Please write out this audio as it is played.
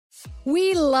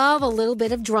We love a little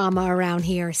bit of drama around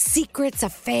here. Secrets,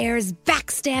 affairs,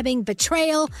 backstabbing,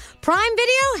 betrayal. Prime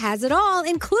Video has it all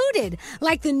included.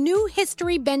 Like the new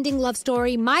history-bending love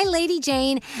story, My Lady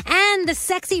Jane, and the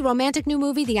sexy romantic new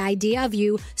movie, The Idea of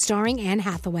You, starring Anne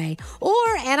Hathaway. Or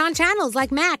add-on channels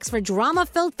like Max for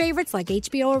drama-filled favorites like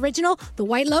HBO original, The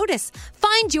White Lotus.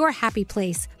 Find your happy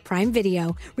place. Prime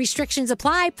Video. Restrictions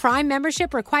apply. Prime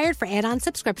membership required for add-on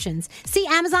subscriptions. See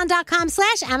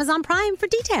Amazon.com/Amazon Prime for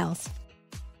details.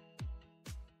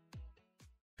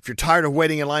 If you're tired of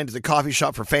waiting in line to the coffee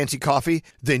shop for fancy coffee,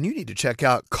 then you need to check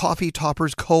out Coffee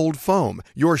Topper's Cold Foam,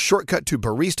 your shortcut to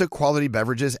barista quality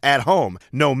beverages at home.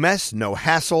 No mess, no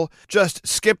hassle. Just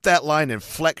skip that line and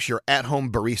flex your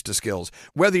at-home barista skills.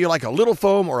 Whether you like a little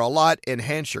foam or a lot,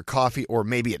 enhance your coffee, or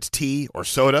maybe it's tea or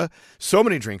soda. So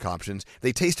many drink options.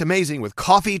 They taste amazing with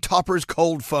Coffee Topper's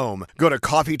Cold Foam. Go to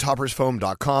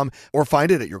coffeetoppersfoam.com or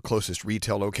find it at your closest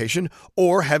retail location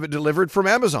or have it delivered from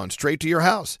Amazon straight to your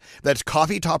house. That's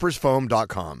coffeetoppersfoam.com.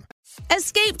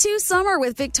 Escape to summer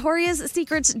with Victoria's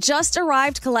Secret's just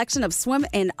arrived collection of swim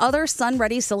and other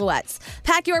sun-ready silhouettes.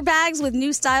 Pack your bags with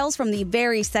new styles from the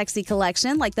Very Sexy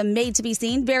collection, like the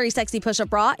made-to-be-seen Very Sexy push-up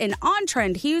bra, and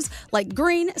on-trend hues like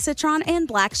green, citron, and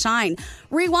black shine.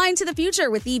 Rewind to the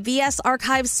future with the VS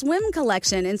Archive Swim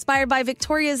collection, inspired by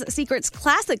Victoria's Secret's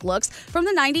classic looks from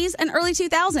the 90s and early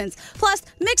 2000s. Plus,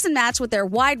 mix and match with their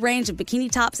wide range of bikini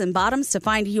tops and bottoms to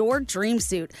find your dream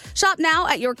suit. Shop now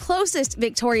at your closest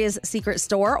Victoria's Secret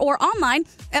store or online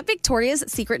at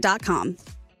victoriassecret.com.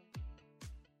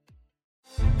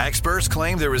 Experts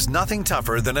claim there is nothing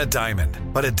tougher than a diamond.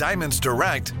 But at Diamonds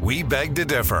Direct, we beg to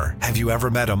differ. Have you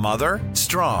ever met a mother?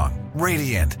 Strong,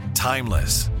 radiant,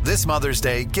 timeless. This Mother's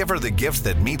Day, give her the gift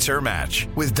that meets her match.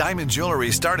 With diamond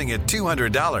jewelry starting at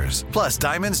 $200. Plus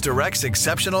Diamonds Direct's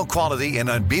exceptional quality and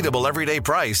unbeatable everyday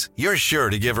price, you're sure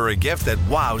to give her a gift that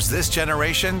wows this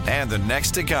generation and the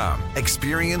next to come.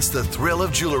 Experience the thrill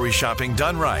of jewelry shopping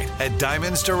done right at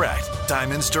Diamonds Direct.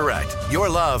 Diamonds Direct. Your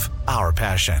love, our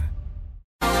passion.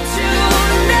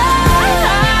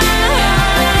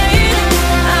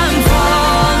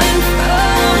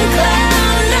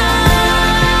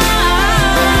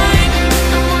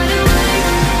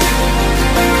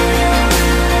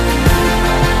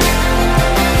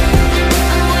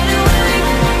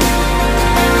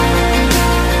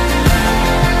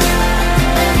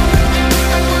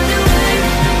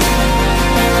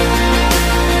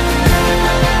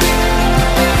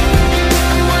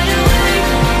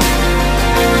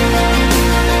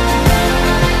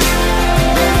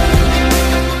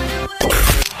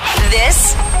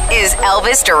 Is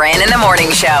Elvis Duran in the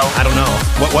Morning Show. I don't know.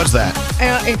 What was that?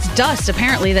 It's dust,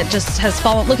 apparently, that just has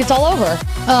fallen. Look, it's all over.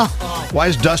 Oh. Why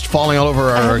is dust falling all over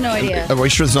our... I have no idea. Are we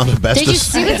sure it's not asbestos? Did you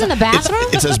see what's in the bathroom?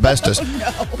 It's asbestos.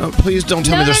 Oh, please don't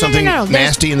tell me there's something no.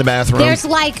 nasty in the bathroom. There's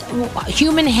like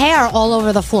human hair all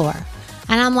over the floor.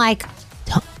 And I'm like,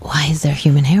 why is there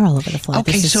human hair all over the floor?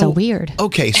 Okay, this is so weird.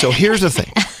 Okay, so here's the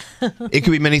thing. It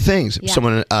could be many things. Yeah.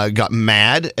 Someone got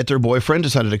mad at their boyfriend,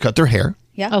 decided to cut their hair.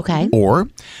 Yeah. Okay. Or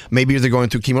maybe they're going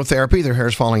through chemotherapy, their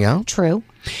hair's falling out. True.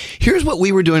 Here's what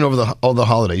we were doing over all the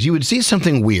holidays. You would see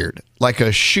something weird, like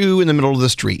a shoe in the middle of the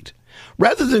street.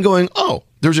 Rather than going, oh,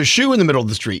 there's a shoe in the middle of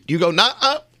the street, you go,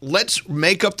 let's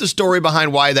make up the story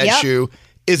behind why that shoe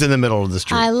is in the middle of the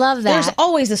street. I love that. There's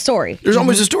always a story. There's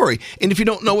always a story. And if you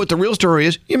don't know what the real story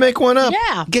is, you make one up.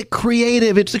 Yeah. Get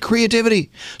creative. It's the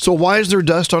creativity. So why is there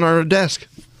dust on our desk?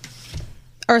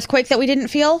 Earthquake that we didn't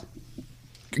feel?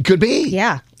 Could be.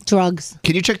 Yeah. Drugs.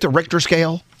 Can you check the Richter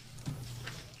scale?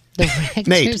 The Richters.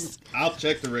 Nate. I'll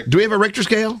check the Richter. Do we have a Richter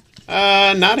scale?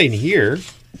 Not in here.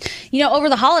 You know, over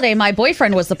the holiday, my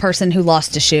boyfriend was the person who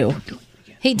lost a shoe.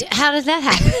 How did that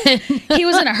happen? He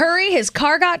was in a hurry. His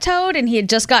car got towed, and he had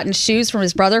just gotten shoes from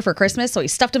his brother for Christmas. So he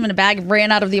stuffed them in a bag,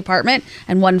 ran out of the apartment,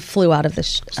 and one flew out of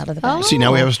the bag. See,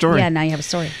 now we have a story. Yeah, now you have a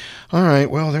story. All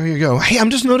right, well, there you go. Hey, I'm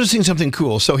just noticing something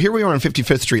cool. So here we are on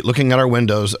 55th Street looking at our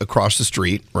windows across the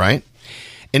street, right?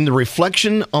 In the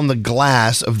reflection on the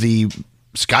glass of the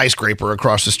skyscraper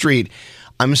across the street,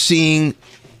 I'm seeing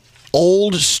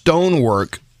old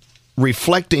stonework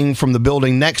reflecting from the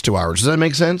building next to ours. Does that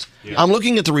make sense? Yeah. I'm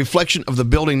looking at the reflection of the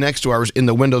building next to ours in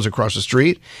the windows across the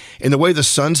street, and the way the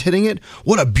sun's hitting it.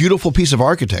 What a beautiful piece of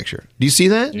architecture. Do you see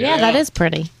that? Yeah, that is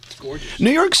pretty. New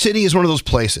York City is one of those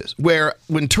places where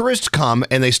when tourists come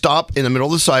and they stop in the middle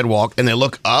of the sidewalk and they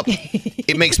look up,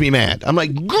 it makes me mad. I'm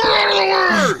like,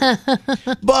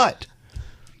 but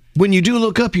when you do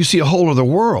look up, you see a whole other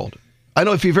world. I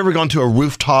know if you've ever gone to a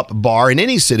rooftop bar in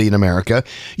any city in America,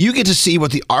 you get to see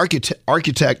what the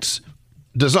architects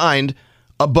designed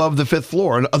above the fifth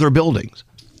floor and other buildings.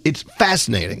 It's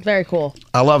fascinating. Very cool.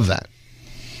 I love that.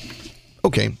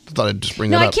 Okay, thought I'd just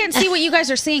bring No, that I up. can't see what you guys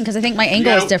are seeing because I think my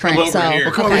angle is different. Come over so here.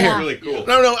 Come over It's here. really cool.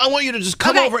 No, I want you to just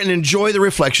come over and enjoy the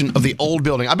reflection of the old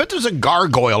building. I bet there's a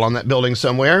gargoyle on that building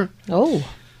somewhere. Oh.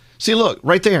 See, look,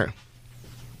 right there.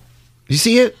 You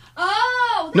see it?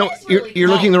 Oh, No, you're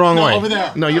looking the wrong way. over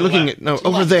there. No, you're looking at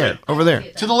over there. Over there.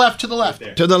 To the left, to the left.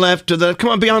 To the left, come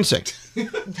on,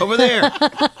 Beyonce. Over there.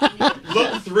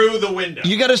 Look through the window.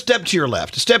 You got to step to your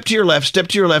left. Step to your left, step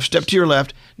to your left, step to your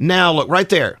left. Now look, right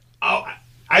there. Oh,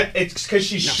 it's because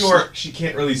she's short. She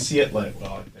can't really see it like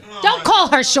well. Don't call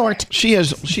her short.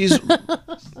 She's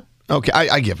okay,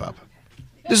 I give up.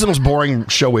 This is the most boring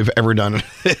show we've ever done in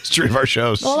the history of our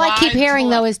shows. All I keep hearing,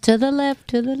 though, is to the left,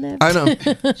 to the left. I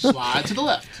know. Slide to the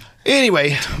left.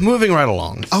 Anyway, moving right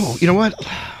along. Oh, you know what?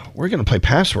 We're going to play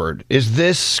Password. Is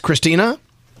this Christina?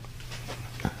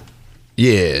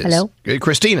 Yes. Hello?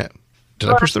 Christina. Did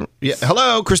I push the... Yeah.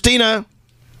 Hello, Christina.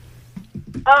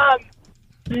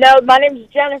 No, my name's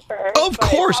Jennifer. Of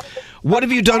course. What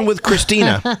have you done with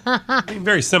Christina?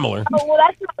 Very similar. Oh, well,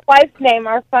 that's my wife's name.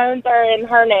 Our phones are in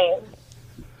her name.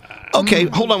 Okay,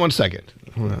 hold on one second.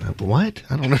 What?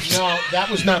 I don't understand. No, that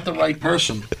was not the right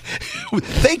person.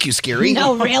 Thank you, Scary.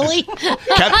 No, really?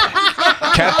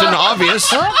 Captain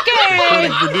Obvious. Okay.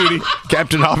 Reporting for duty.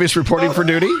 Captain Obvious reporting for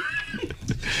duty.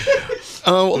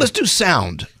 Well, let's do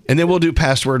sound, and then we'll do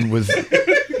Password with...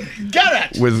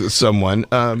 Garrett! With someone.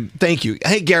 Thank you.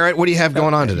 Hey, Garrett, what do you have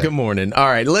going on today? Good morning. All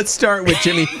right, let's start with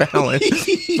Jimmy Fallon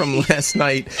from last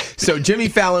night. So Jimmy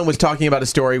Fallon was talking about a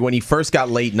story when he first got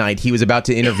late night. He was about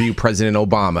to interview President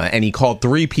Obama, and he called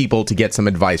 3 people to get some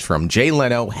advice from: Jay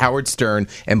Leno, Howard Stern,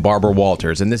 and Barbara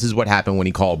Walters. And this is what happened when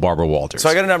he called Barbara Walters. So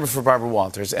I got a number for Barbara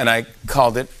Walters, and I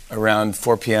called it around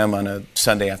 4 p.m. on a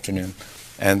Sunday afternoon.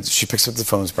 And she picks up the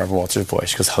phone. It's Barbara Walters' voice.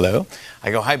 She goes, hello. I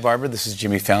go, hi, Barbara. This is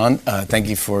Jimmy Fallon. Thank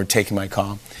you for taking my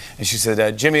call. And she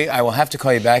said, Jimmy, I will have to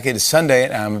call you back. It is Sunday,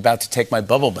 and I'm about to take my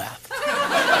bubble bath.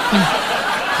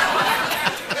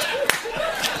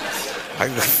 I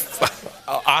go,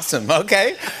 awesome.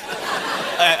 Okay.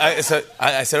 I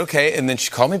said, okay. And then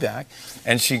she called me back,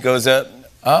 and she goes,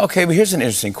 okay, but here's an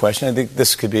interesting question. I think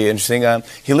this could be interesting.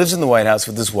 He lives in the White House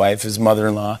with his wife, his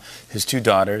mother-in-law, his 2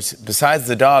 daughters. Besides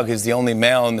the dog, he's the only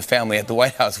male in the family at the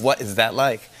White House. What is that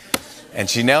like? And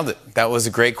she nailed it. That was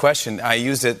a great question. I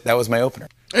used it. That was my opener.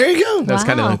 There you go. That's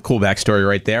kind of a cool backstory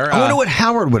right there. I wonder what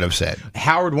Howard would have said.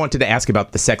 Howard wanted to ask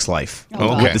about the sex life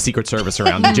Okay. with the Secret Service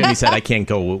around. And Jimmy said, I can't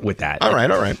go with that. All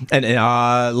right.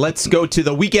 And let's go to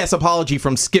the weak-ass apology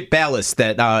from Skip Bayless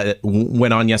that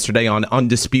went on yesterday on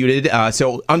Undisputed.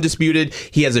 So Undisputed,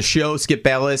 he has a show, Skip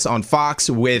Bayless, on Fox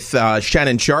with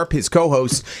Shannon Sharp. His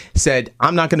co-host said,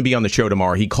 I'm not going to be on the show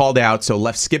tomorrow. He called out, so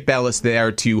left Skip Bayless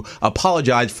there to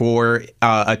apologize for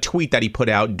a tweet that he put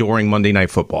out during Monday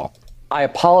Night Football. I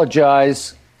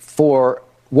apologize for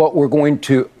what we're going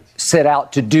to set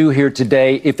out to do here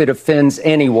today if it offends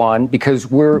anyone,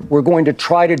 because we're going to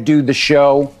try to do the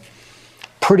show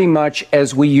pretty much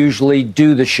as we usually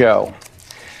do the show.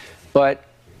 But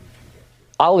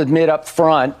I'll admit up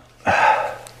front,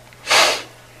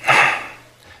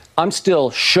 I'm still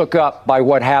shook up by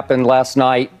what happened last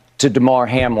night to Damar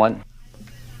Hamlin.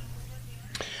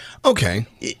 Okay.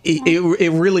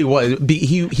 It really was.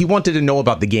 He wanted to know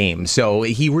about the game, so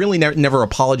he really never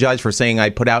apologized for saying I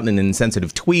put out an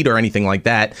insensitive tweet or anything like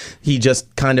that. He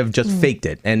just kind of faked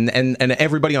it, and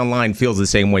everybody online feels the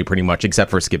same way pretty much,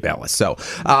 except for Skip Bayless. So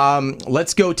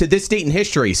let's go to this date in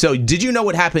history. So did you know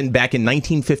what happened back in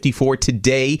 1954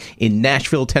 today in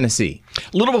Nashville, Tennessee?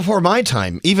 A little before my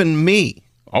time, even me.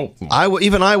 Oh, I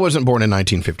wasn't born in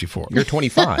 1954. You're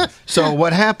 25. So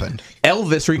what happened?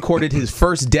 Elvis recorded his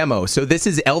first demo. So this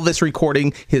is Elvis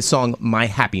recording his song "My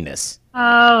Happiness."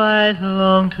 How I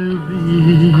long to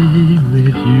be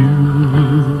with you.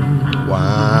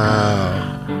 Wow.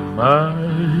 My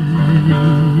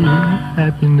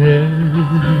happiness.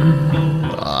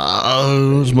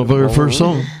 It was my very first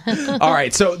song. All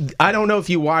right, so I don't know if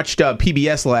you watched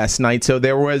PBS last night. So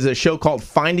there was a show called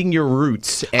Finding Your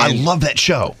Roots. And I love that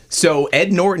show. So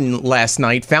Ed Norton last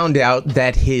night found out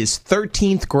that his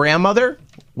 13th grandmother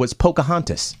was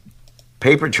Pocahontas.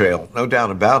 Paper trail, no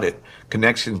doubt about it.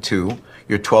 Connection to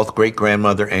your 12th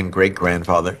great-grandmother and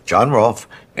great-grandfather, John Rolfe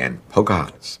and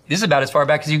Pocahontas. This is about as far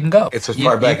back as you can go. It's as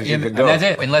far back as you can go. That's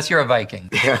it, unless you're a Viking.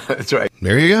 Yeah, that's right.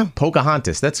 There you go.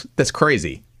 Pocahontas. That's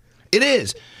crazy. It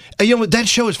is. You know, that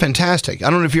show is fantastic. I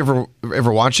don't know if you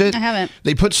ever watch it. I haven't.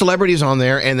 They put celebrities on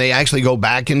there, and they actually go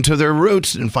back into their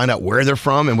roots and find out where they're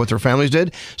from and what their families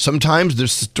did. Sometimes the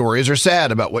stories are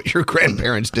sad about what your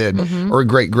grandparents did or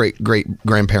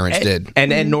great-great-great-grandparents did.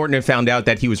 And Ed Norton had found out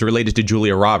that he was related to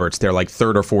Julia Roberts. They're like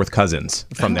third or fourth cousins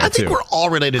from there, I think too. we're all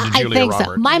related to I Julia think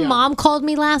Roberts. so. My mom called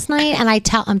me last night, and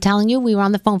I'm telling you, we were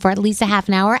on the phone for at least a half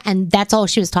an hour, and that's all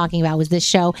she was talking about was this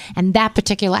show and that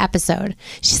particular episode.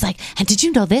 She's like, and did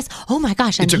you know this? Oh my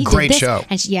gosh. And It's a he did great this. show.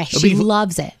 And she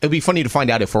loves it. It'd be funny to find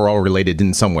out if we're all related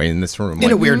in some way in this room.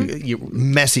 In a weird,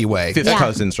 messy way. Fifth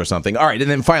cousins or something. All right, and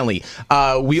then finally,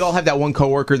 we all have that one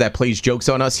coworker that plays jokes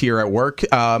on us here at work.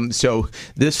 So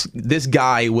this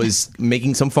guy was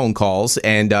making some phone calls,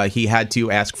 and he had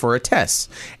to ask for a test.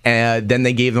 Then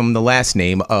they gave him the last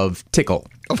name of Tickle.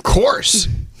 Of course.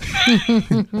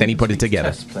 Then he put it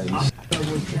together. Test, please.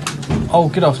 Oh,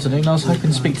 good afternoon. I was hoping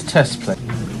to speak to Tess, please.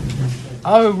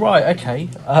 Oh, right, okay.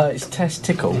 It's Tess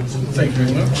Tickle. Thank you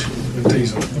very much.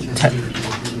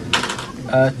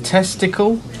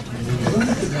 Testicle?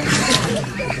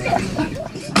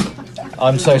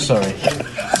 I'm so sorry.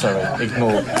 Sorry,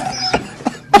 ignore.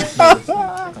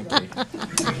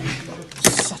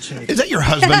 Is that your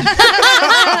husband?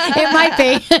 It might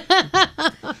be.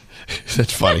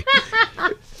 That's funny.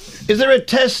 Is there a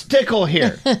testicle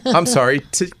here? I'm sorry,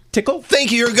 Tickle?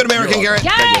 Thank you. You're a good American, Garrett.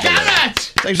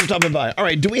 Thanks for stopping by. All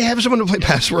right, do we have someone to play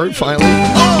Password finally?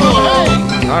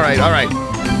 Oh, hey! All right.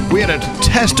 We had a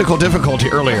testicle difficulty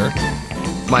earlier.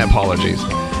 My apologies.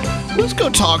 Let's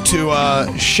go talk to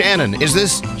Shannon. Is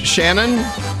this Shannon?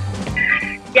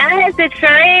 Yes, it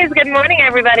sure is. Good morning,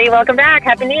 everybody. Welcome back.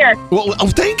 Happy New Year. Well,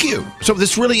 thank you. So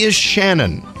this really is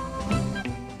Shannon.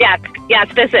 Yes,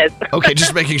 this is. Okay,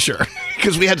 just making sure.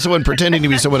 Because we had someone pretending to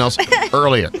be someone else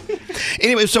earlier.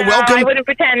 Anyway, so No, welcome. I wouldn't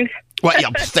pretend. Well, yeah,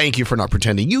 thank you for not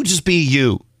pretending. You just be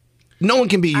you. No one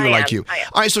can be you like you.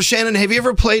 All right, so Shannon, have you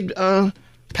ever played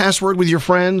Password with your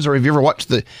friends, or have you ever watched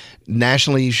the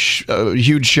nationally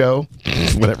huge show?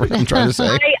 Whatever I'm trying to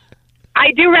say.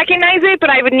 I do recognize it, but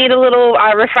I would need a little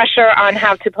refresher on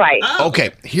how to play.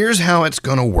 Okay, here's how it's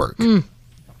going to work.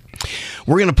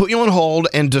 We're going to put you on hold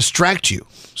and distract you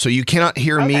so you cannot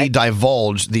hear me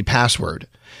divulge the password.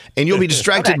 And you'll be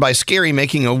distracted by Scary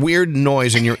making a weird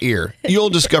noise in your ear. You'll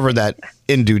discover that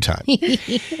in due time.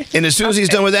 And as soon as he's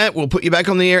done with that, we'll put you back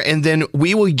on the air, and then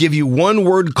we will give you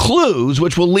one-word clues,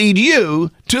 which will lead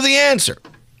you to the answer.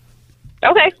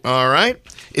 Okay. All right.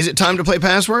 Is it time to play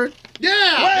Password?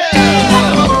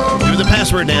 Yeah! Do the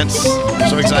password dance.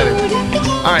 So excited.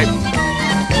 All right.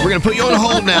 We're going to put you on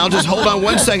hold now. Just hold on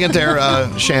 1 second there,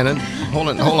 Shannon. Hold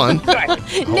on.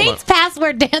 Nate's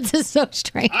password dance is so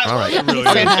strange. All right.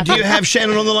 Okay, do you have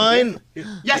Shannon on the line?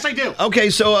 Yes, I do.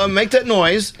 Okay, so make that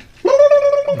noise.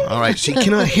 All right, she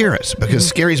cannot hear us because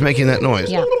Scary's making that noise.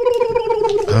 Yeah.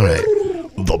 All right.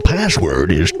 The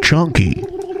password is chunky.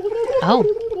 Oh.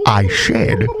 I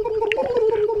said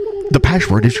the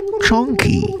password is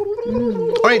chunky.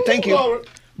 All right, thank you.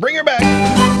 Bring her back.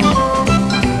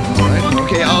 All right.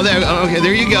 Okay,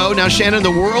 there you go. Now, Shannon,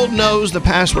 the world knows the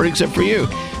password except for you.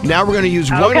 Now we're going to use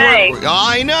one word.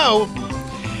 I know.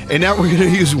 And now we're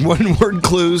going to use one-word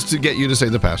clues to get you to say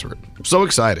the password. I'm so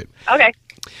excited. Okay.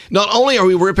 Not only are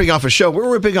we ripping off a show,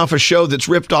 we're ripping off a show that's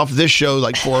ripped off this show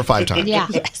like 4 or 5 times. Yeah.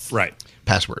 Right.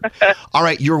 Password. All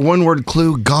right, your one-word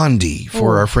clue, Gandhi,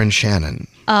 for our friend Shannon.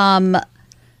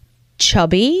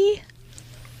 Chubby.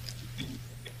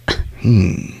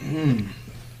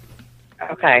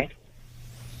 Okay.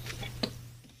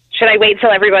 Should I wait till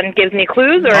everyone gives me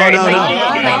clues, or I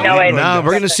know it? No,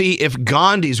 we're going to see if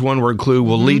Gandhi's one-word clue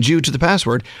will lead you to the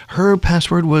password. Her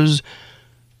password was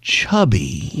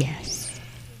chubby. Yes.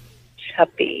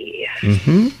 Chubby.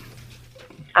 Mm-hmm.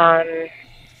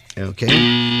 Okay.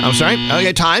 I'm sorry.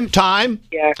 Okay, time.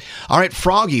 Yeah. All right,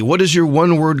 Froggy, what is your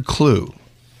one-word clue?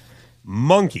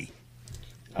 Monkey.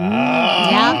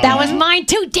 Yeah, that was mine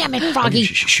too. Damn it, Froggy.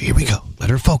 Here we go. Let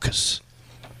her focus.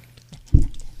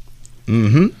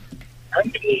 Mm-hmm.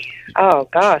 Monkey. Oh,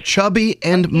 gosh. Chubby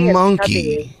and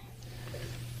monkey. Chubby.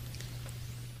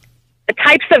 The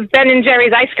types of Ben and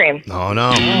Jerry's ice cream. Oh,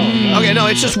 no. Okay, no,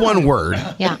 it's just one word.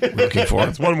 Yeah. We're looking for.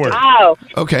 It's one word. Oh.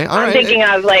 Okay, all I'm right. thinking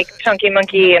of like Chunky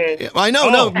Monkey and I know,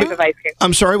 no. type of ice cream.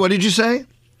 I'm sorry, what did you say?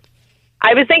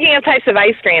 I was thinking of types of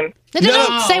ice cream.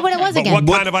 No. Say what it was again. What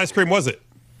kind of ice cream was it?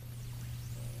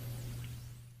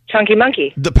 Chunky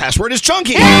Monkey. The password is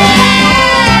chunky.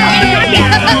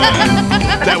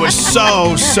 That was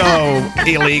so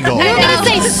illegal. You're going to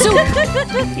say soup.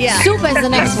 Yeah. Soup is the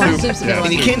next one. Soup's a good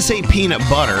And you can't say peanut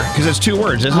butter because it's 2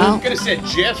 words, isn't I'm it? going to say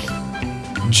Jif.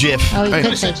 GIF. Oh, you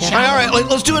could say GIF. All right,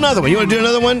 let's do another one. You want to do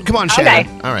another one? Come on, Shannon.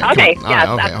 Okay. All right. Okay, come on. yes,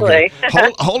 All right, absolutely.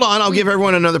 Okay. Hold on. I'll give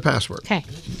everyone another password. Okay.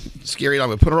 Scary. I'm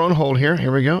going to put her on hold here.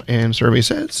 Here we go. And survey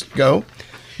says, go.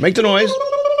 Make the noise.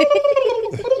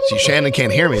 See, Shannon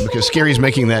can't hear me because Scary's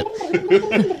making that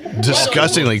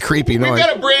disgustingly creepy noise. We've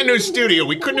got a brand new studio.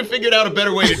 We couldn't have figured out a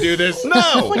better way to do this.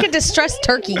 No. Like a distressed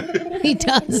turkey. He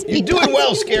does. You're doing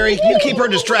well, Scary. You keep her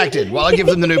distracted while I give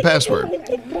them the new password.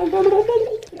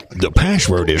 The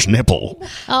password is nipple.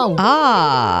 Oh.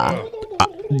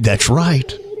 That's right.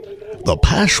 The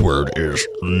password is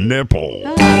nipple.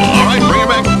 All right, bring it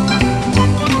back.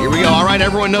 Here we go. All right,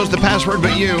 everyone knows the password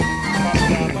but you.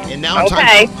 And now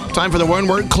time for the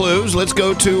one-word clues. Let's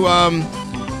go to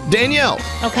Danielle.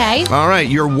 Okay. All right,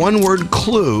 your one-word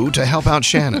clue to help out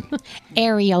Shannon.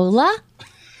 Areola.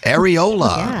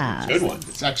 Areola. Yeah. Good one.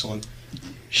 It's excellent.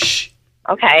 Shh.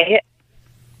 Okay.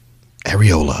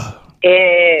 Areola.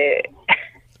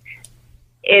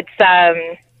 It's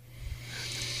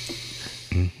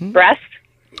breast.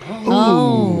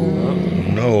 Oh.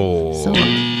 No.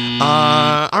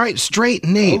 All right, Straight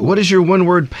Nate, what is your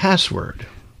one-word password?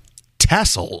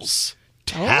 Tassels.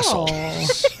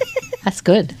 Tassels. That's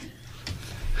good.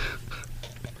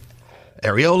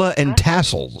 Areola and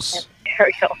tassels.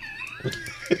 Ariel.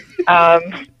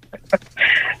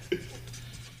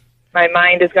 My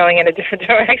mind is going in a different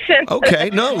direction. Okay,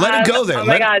 no, let it go there. Oh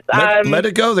my gosh. Let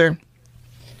it go there.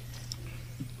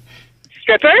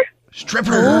 Stripper?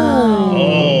 Stripper.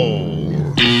 Oh.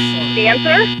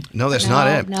 Dancer? No, that's not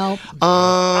it. No.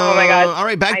 Oh my God. All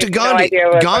right, back to I have no Gandhi. idea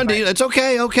what Gandhi, that's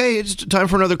okay. Okay, it's time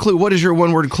for another clue. What is your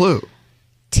one-word clue?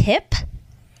 Tip?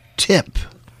 Tip.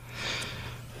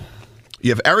 You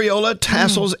have areola,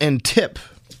 tassels, and tip.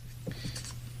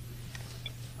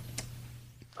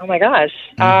 Oh my gosh.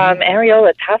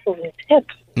 Areola, tassels, and tip.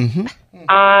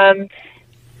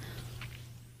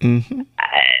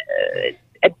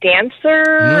 A dancer?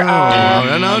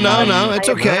 No. It's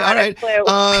okay. All right.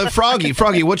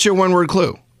 Froggy, what's your one-word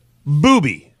clue?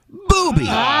 Booby. Booby.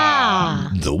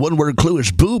 Ah. The one-word clue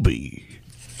is booby.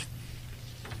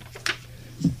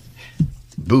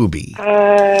 Booby.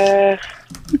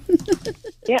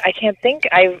 Yeah, I can't think.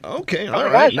 Okay, all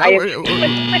right.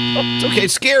 It's okay.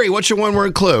 Scary, what's your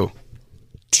one-word clue?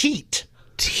 Teat.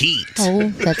 Teat. Oh,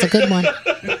 that's a good one.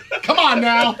 Come on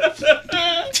now.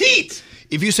 Teat.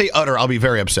 If you say utter, I'll be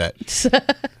very upset.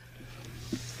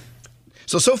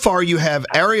 So far you have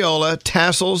areola,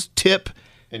 tassels, tip,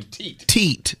 And teat.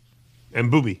 teat, And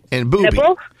booby. and booby.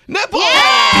 Nipple? Nipple!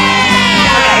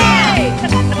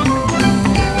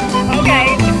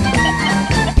 Okay.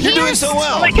 You're doing so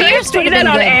well. Can you say that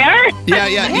on air? Yeah.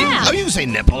 Yeah. Oh, you can say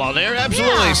nipple on there.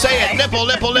 Absolutely. Yeah. Say it. Nipple.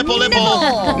 Nipple.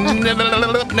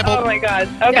 Oh my God.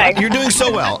 Okay. You're doing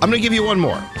so well. I'm going to give you one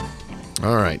more.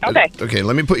 All right. Okay. Okay,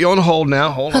 let me put you on hold now.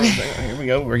 Hold on a second. Here we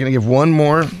go. We're going to give one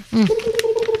more.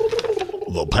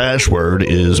 The password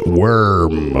is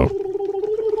worm.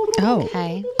 Oh.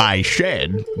 Okay. I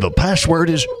said the password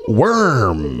is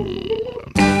worm.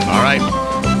 All right.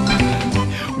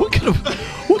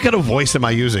 What kind of voice am I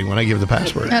using when I give the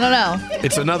password? I don't know.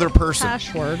 It's another person.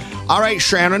 Password. All right,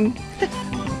 Shannon.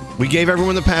 We gave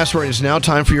everyone the password. It's now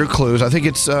time for your clues. I think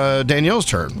it's Danielle's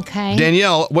turn. Okay.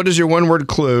 Danielle, what is your one-word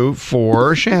clue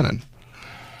for Shannon?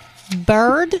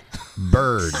 Bird.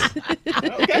 Bird.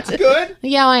 That's good.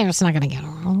 Yeah, I'm just not going to get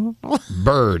it.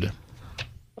 Bird.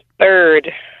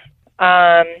 Bird.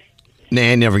 Nah,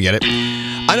 I never get it.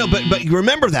 I know, but you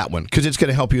remember that one because it's going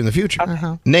to help you in the future.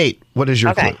 Nate, what is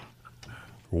your clue?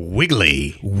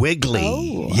 Wiggly. Wiggly.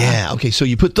 Oh. Yeah. Okay, so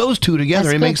you put those two together,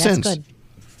 That's it good, makes that's sense. good.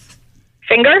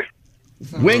 Finger?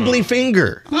 Wiggly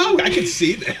finger. Oh, I can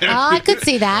see that. Oh, I could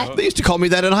see that. They used to call me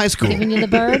that in high school. Giving you the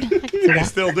bird. I could see I that.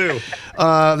 still do.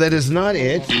 That is not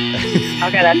it.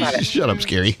 Okay, that's not it. Shut up,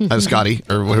 Scary. Scotty,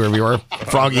 or whoever you are.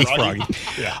 Froggy.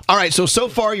 Yeah. All right, so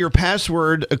far your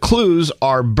password clues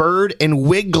are bird and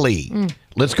wiggly.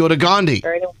 Let's go to Gandhi.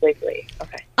 Bird and wiggly.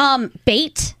 Okay.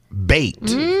 Bait. Bait.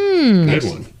 Good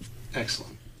one.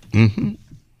 Excellent.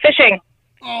 Fishing.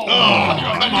 Oh,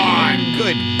 come on.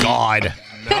 Good God.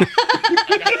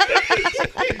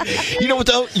 You know what,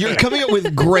 though? You're coming up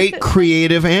with great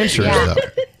creative answers,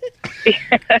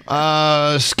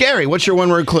 though. Scary, what's your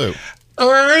one-word clue?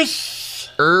 Earth.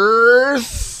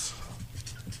 Earth.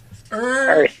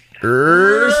 Earth.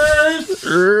 Earth.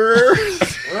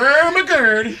 Earth.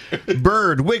 McGurd.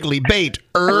 Bird, wiggly, bait,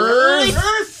 earth.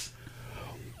 Earth.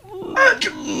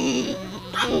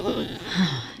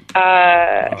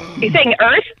 You're saying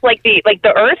Earth, like the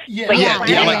Earth? Yeah. Like Yeah, the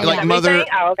planet? like Mother.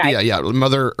 Everything? Oh, okay. Yeah,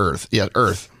 Mother Earth. Yeah,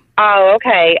 Earth. Oh,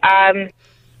 okay.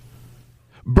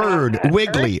 Bird,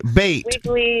 wiggly, bait,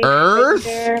 Wiggly. earth.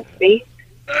 Bait.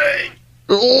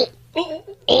 I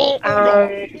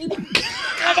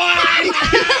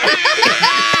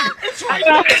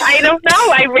don't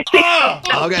know. I really don't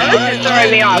know. Okay,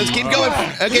 Throwing me off. let's keep going.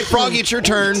 Okay, Froggy, it's your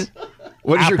turn.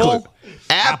 What is your clue?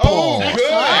 Apple. Oh,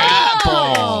 good.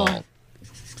 Apple.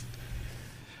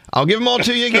 I'll give them all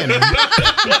to you again.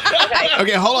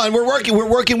 Okay, hold on. We're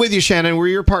working with you, Shannon. We're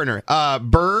your partner.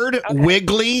 Bird,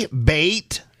 wiggly,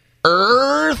 bait,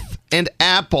 earth, and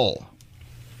apple.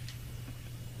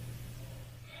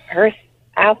 Earth,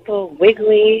 apple,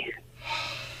 wiggly.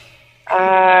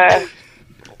 All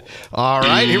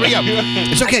right, here we go.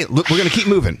 It's okay. Look, we're going to keep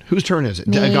moving. Whose turn is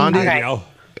it? Gandhi? Okay.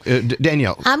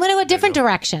 Danielle. I'm going to go a different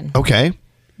direction. Okay.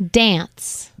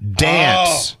 Dance.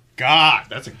 Dance. Oh, God,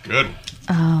 that's a good one.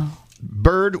 Oh.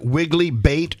 Bird, wiggly,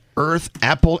 bait, earth,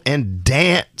 apple, and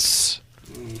dance.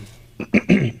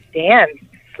 Dance.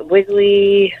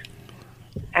 Wiggly,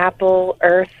 apple,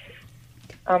 earth.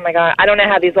 Oh, my God. I don't know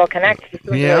how these all connect. This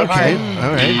is Yeah, really okay. hard.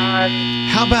 All right.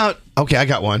 How about, okay, I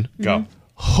got one. Go.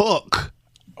 Hook.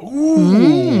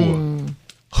 Ooh.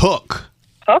 Hook.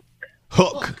 Hook?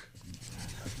 Hook.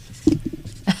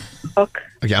 Hook.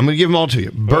 Okay, I'm going to give them all to you.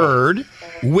 Bird,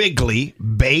 wiggly,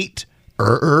 bait,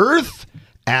 earth,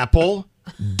 apple,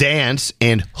 dance,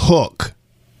 and hook.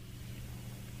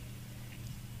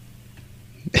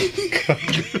 It's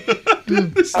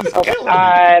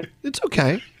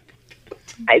okay.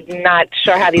 I'm not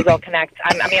sure how these all connect.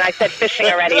 I said fishing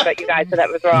already, but you guys said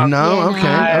that was wrong. No, okay.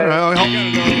 All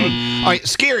right. All right,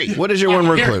 Scary, what is your one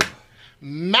word clue?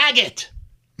 Maggot.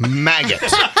 Maggot.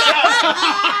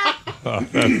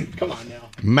 Come on now.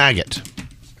 Maggot.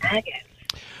 Maggot.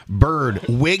 Bird,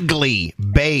 wiggly,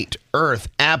 bait, earth,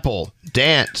 apple,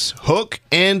 dance, hook,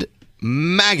 and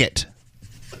maggot.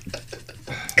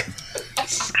 I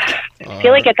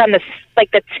feel like it's on the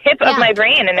tip of my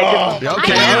brain, and it just.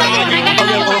 Okay,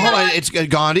 well, hold on. It's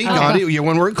Gandhi. Gandhi, your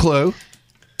one word clue.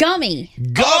 Gummy.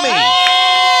 Gummy.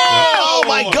 Oh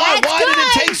my God! Why did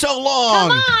it take so long?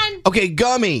 Come on. Okay,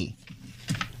 gummy.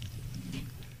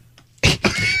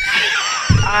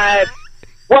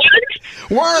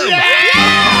 Worm.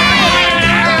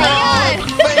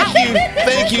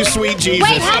 Thank you, sweet Jesus.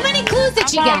 Wait, how many clues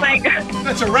did you get? Oh my God.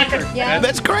 That's a record. Yeah.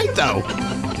 That's great, though.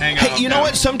 Hang on. Hey, you know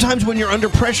what? Sometimes when you're under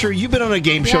pressure, you've been on a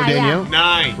game show, Yeah, yeah. Danielle.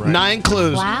 9. 9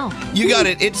 clues. Wow. You got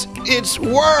it. It's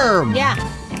worm. Yeah.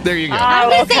 There you go. I'm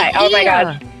gonna say okay. Oh my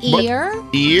God. Ear.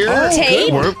 Ear.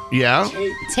 Tape. Worm. Yeah.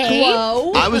 Tape.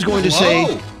 Glow. I was going to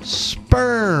say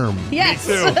sperm. Yes.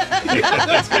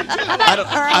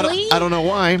 I don't know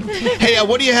why. Hey,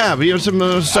 what do you have? You have some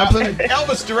something?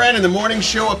 Elvis Duran in the Morning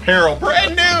Show apparel.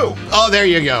 Brand new. Oh, there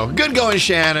you go. Good going,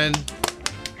 Shannon.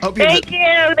 Hope you. Thank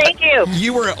you.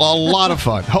 You were a lot of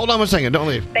fun. Hold on one second. Don't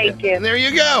leave. Thank you. There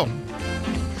you go.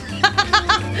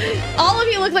 All of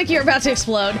you look like you're about to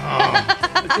explode.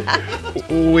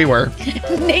 We were.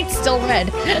 Nate's still red.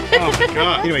 Oh, my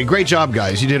God. Anyway, great job,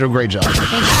 guys. You did a great job.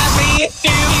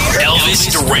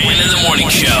 Elvis Duran in the Morning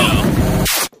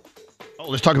Show. Oh,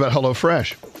 let's talk about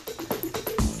HelloFresh.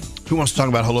 Who wants to talk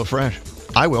about HelloFresh?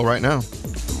 I will right now.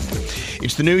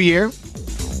 It's the new year.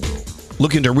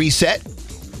 Looking to reset?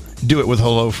 Do it with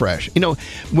HelloFresh. You know,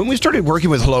 when we started working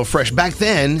with HelloFresh, back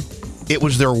then, it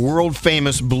was their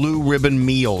world-famous blue ribbon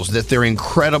meals that their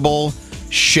incredible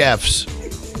chefs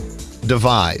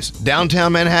devise.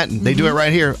 Downtown Manhattan, they do it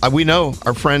right here. We know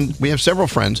our friend, we have several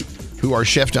friends who are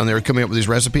chefs down there coming up with these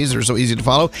recipes that are so easy to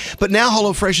follow. But now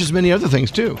HelloFresh has many other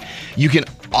things too. You can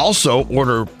also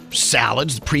order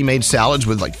salads, pre-made salads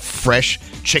with like fresh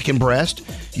chicken breast.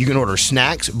 You can order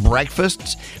snacks,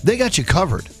 breakfasts. They got you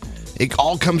covered. It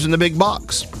all comes in the big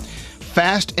box.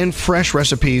 Fast and fresh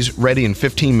recipes ready in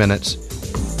 15 minutes.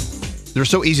 They're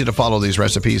so easy to follow, these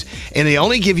recipes, and they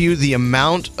only give you the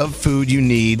amount of food you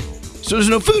need, so there's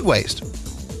no food waste.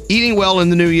 Eating well in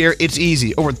the new year, it's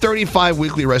easy. Over 35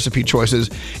 weekly recipe choices.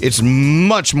 It's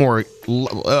much more,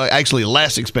 actually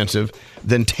less expensive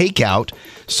than takeout.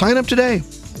 Sign up today.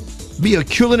 Be a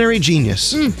culinary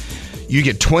genius. You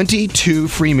get 22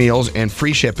 free meals and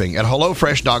free shipping at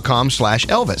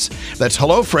HelloFresh.com/Elvis. That's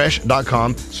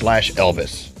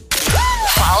HelloFresh.com/Elvis.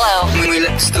 Follow. We let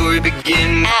the story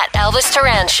begin. At Elvis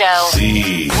Duran Show.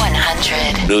 Z.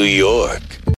 100. New York.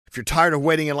 If you're tired of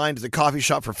waiting in line to the coffee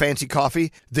shop for fancy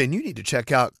coffee, then you need to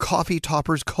check out Coffee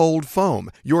Topper's Cold Foam,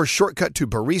 your shortcut to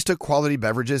barista quality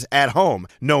beverages at home.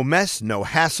 No mess, no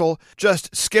hassle.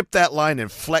 Just skip that line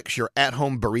and flex your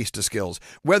at-home barista skills.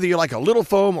 Whether you like a little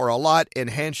foam or a lot,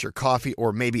 enhance your coffee,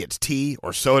 or maybe it's tea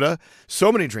or soda. So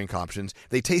many drink options.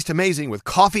 They taste amazing with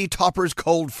Coffee Topper's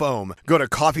Cold Foam. Go to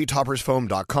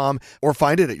coffeetoppersfoam.com or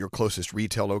find it at your closest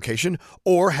retail location,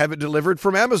 or have it delivered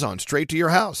from Amazon straight to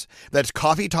your house. That's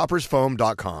coffeetoppersfoam.com.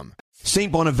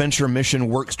 St. Bonaventure Mission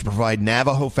works to provide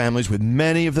Navajo families with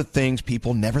many of the things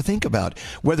people never think about.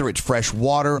 Whether it's fresh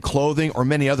water, clothing, or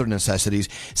many other necessities,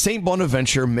 St.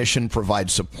 Bonaventure Mission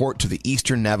provides support to the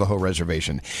Eastern Navajo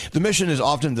Reservation. The mission is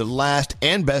often the last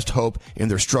and best hope in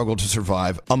their struggle to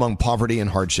survive among poverty and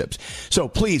hardships. So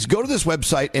please go to this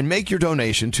website and make your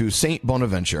donation to St.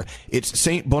 Bonaventure. It's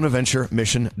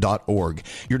stbonaventuremission.org.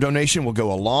 Your donation will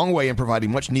go a long way in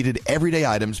providing much needed everyday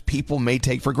items people may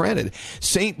take for granted.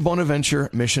 stbonaventuremission.org.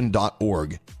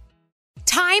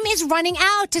 Time is running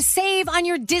out to save on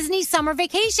your Disney summer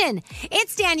vacation.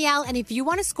 It's Danielle, and if you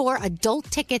want to score adult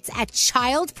tickets at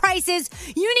child prices,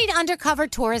 you need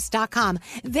UndercoverTourist.com.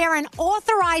 They're an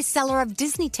authorized seller of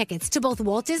Disney tickets to both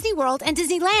Walt Disney World and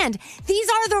Disneyland. These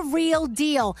are the real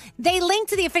deal. They link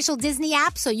to the official Disney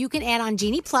app so you can add on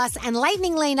Genie Plus and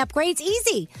Lightning Lane upgrades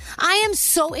easy. I am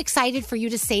so excited for you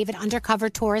to save at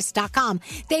UndercoverTourist.com.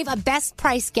 They have a best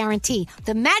price guarantee.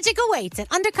 The magic awaits at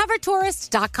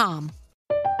UndercoverTourist.com.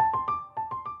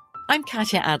 I'm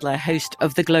Katya Adler, host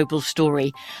of The Global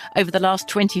Story. Over the last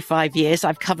 25 years,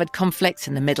 I've covered conflicts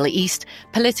in the Middle East,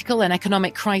 political and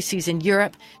economic crises in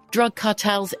Europe, drug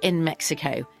cartels in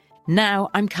Mexico. Now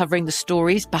I'm covering the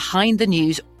stories behind the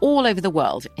news all over the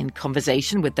world in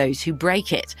conversation with those who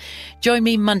break it. Join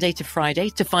me Monday to Friday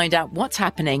to find out what's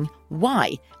happening,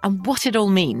 why, and what it all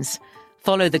means.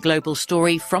 Follow The Global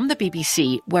Story from the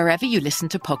BBC wherever you listen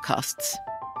to podcasts.